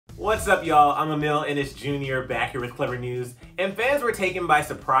What's up, y'all? I'm Emile, Ennis Jr. back here with Clevver News. And fans were taken by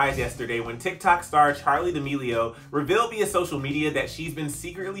surprise yesterday when TikTok star Charli Damelio revealed via social media that she's been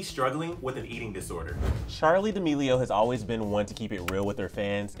secretly struggling with an eating disorder. Charli Damelio has always been one to keep it real with her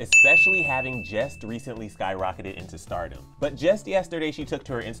fans, especially having just recently skyrocketed into stardom. But just yesterday, she took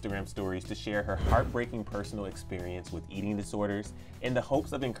to her Instagram stories to share her heartbreaking personal experience with eating disorders in the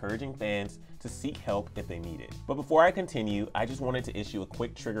hopes of encouraging fans to seek help if they need it. But before I continue, I just wanted to issue a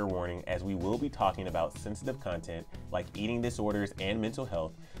quick trigger warning, as we will be talking about sensitive content like eating disorders and mental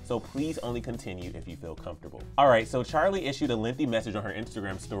health, so please only continue if you feel comfortable. Alright, so Charli issued a lengthy message on her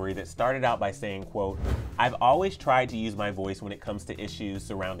Instagram story that started out by saying, quote, "I've always tried to use my voice when it comes to issues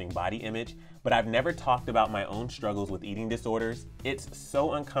surrounding body image, but I've never talked about my own struggles with eating disorders. It's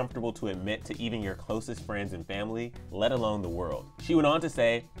so uncomfortable to admit to even your closest friends and family, let alone the world." She went on to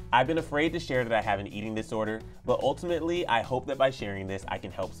say, "I've been afraid to share that I have an eating disorder, but ultimately I hope that by sharing this I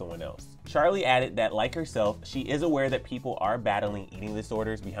can help someone else." Charli added that, like herself, she is aware that people are battling eating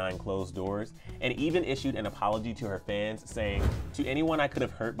disorders behind closed doors, and even issued an apology to her fans, saying, "To anyone I could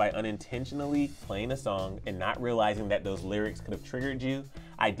have hurt by unintentionally playing a song and not realizing that those lyrics could have triggered you,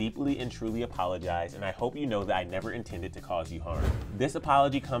 I deeply and truly apologize, and I hope you know that I never intended to cause you harm." This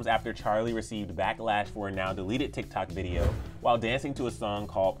apology comes after Charli received backlash for a now deleted TikTok video while dancing to a song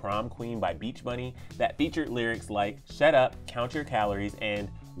called Prom Queen by Beach Bunny that featured lyrics like "Shut up, count your calories," and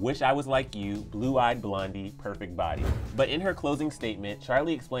 "Wish I was like you, blue-eyed blondie, perfect body." But in her closing statement,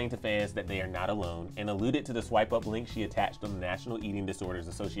 Charli explained to fans that they are not alone and alluded to the swipe up link she attached on the National Eating Disorders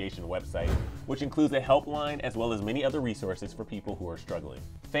Association website, which includes a helpline as well as many other resources for people who are struggling.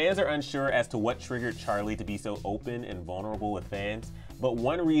 Fans are unsure as to what triggered Charli to be so open and vulnerable with fans, but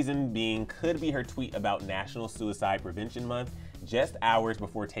one reason being could be her tweet about National Suicide Prevention Month just hours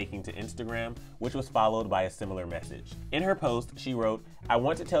before taking to Instagram, which was followed by a similar message. In her post, she wrote, "I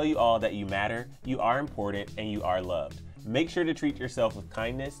want to tell you all that you matter, you are important, and you are loved. Make sure to treat yourself with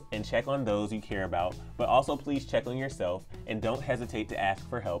kindness and check on those you care about, but also please check on yourself and don't hesitate to ask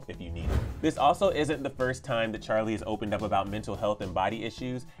for help if you need it." This also isn't the first time that Charli has opened up about mental health and body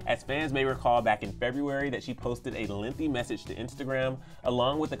issues, as fans may recall back in February that she posted a lengthy message to Instagram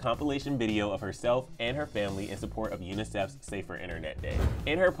along with a compilation video of herself and her family in support of UNICEF's Safer Internet Day.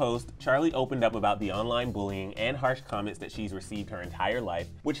 In her post, Charli opened up about the online bullying and harsh comments that she's received her entire life,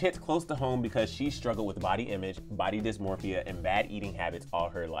 which hits close to home because she struggled with body image, body dysmorphia, and bad eating habits all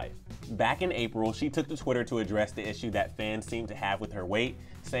her life. Back in April, she took to Twitter to address the issue that fans seem to have with her weight,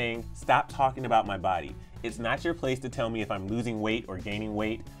 saying, "Stop talking about my body. It's not your place to tell me if I'm losing weight or gaining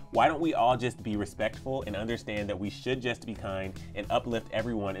weight. Why don't we all just be respectful and understand that we should just be kind and uplift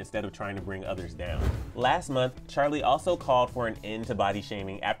everyone instead of trying to bring others down?" Last month, Charli also called for an end to body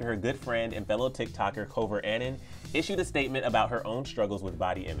shaming after her good friend and fellow TikToker Clevver issued a statement about her own struggles with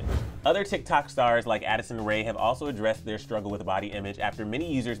body image. Other TikTok stars like Addison Rae have also addressed their struggle with body image after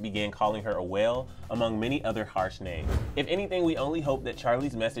many users began calling her a whale, among many other harsh names. If anything, we only hope that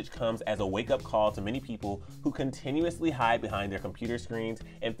Charli's message comes as a wake-up call to many people who continuously hide behind their computer screens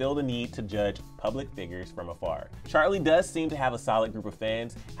and feel the need to judge public figures from afar. Charli does seem to have a solid group of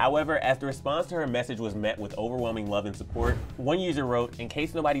fans. However, as the response to her message was met with overwhelming love and support, one user wrote, "In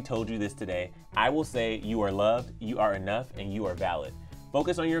case nobody told you this today, I will say you are loved, you are enough, and you are valid.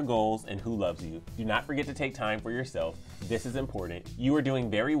 Focus on your goals and who loves you. Do not forget to take time for yourself. This is important. You are doing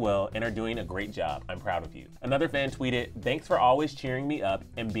very well and are doing a great job. I'm proud of you." Another fan tweeted, "Thanks for always cheering me up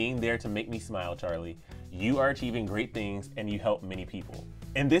and being there to make me smile, Charli. You are achieving great things and you help many people."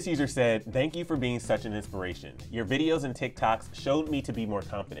 And this user said, "Thank you for being such an inspiration. Your videos and TikToks showed me to be more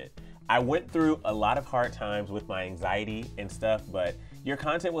confident. I went through a lot of hard times with my anxiety and stuff, but your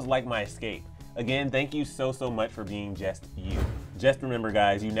content was like my escape. Again, thank you so much for being just you." Just remember,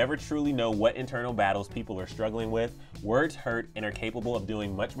 guys, you never truly know what internal battles people are struggling with. Words hurt and are capable of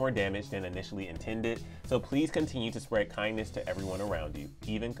doing much more damage than initially intended, so please continue to spread kindness to everyone around you,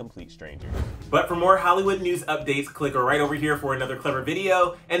 even complete strangers. But for more Hollywood news updates, click right over here for another Clevver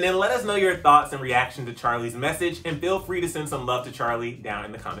video, and then let us know your thoughts and reaction to Charli's message, and feel free to send some love to Charli down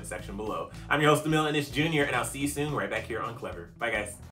in the comment section below. I'm your host, Emile Ennis Jr., and I'll see you soon right back here on Clevver. Bye, guys.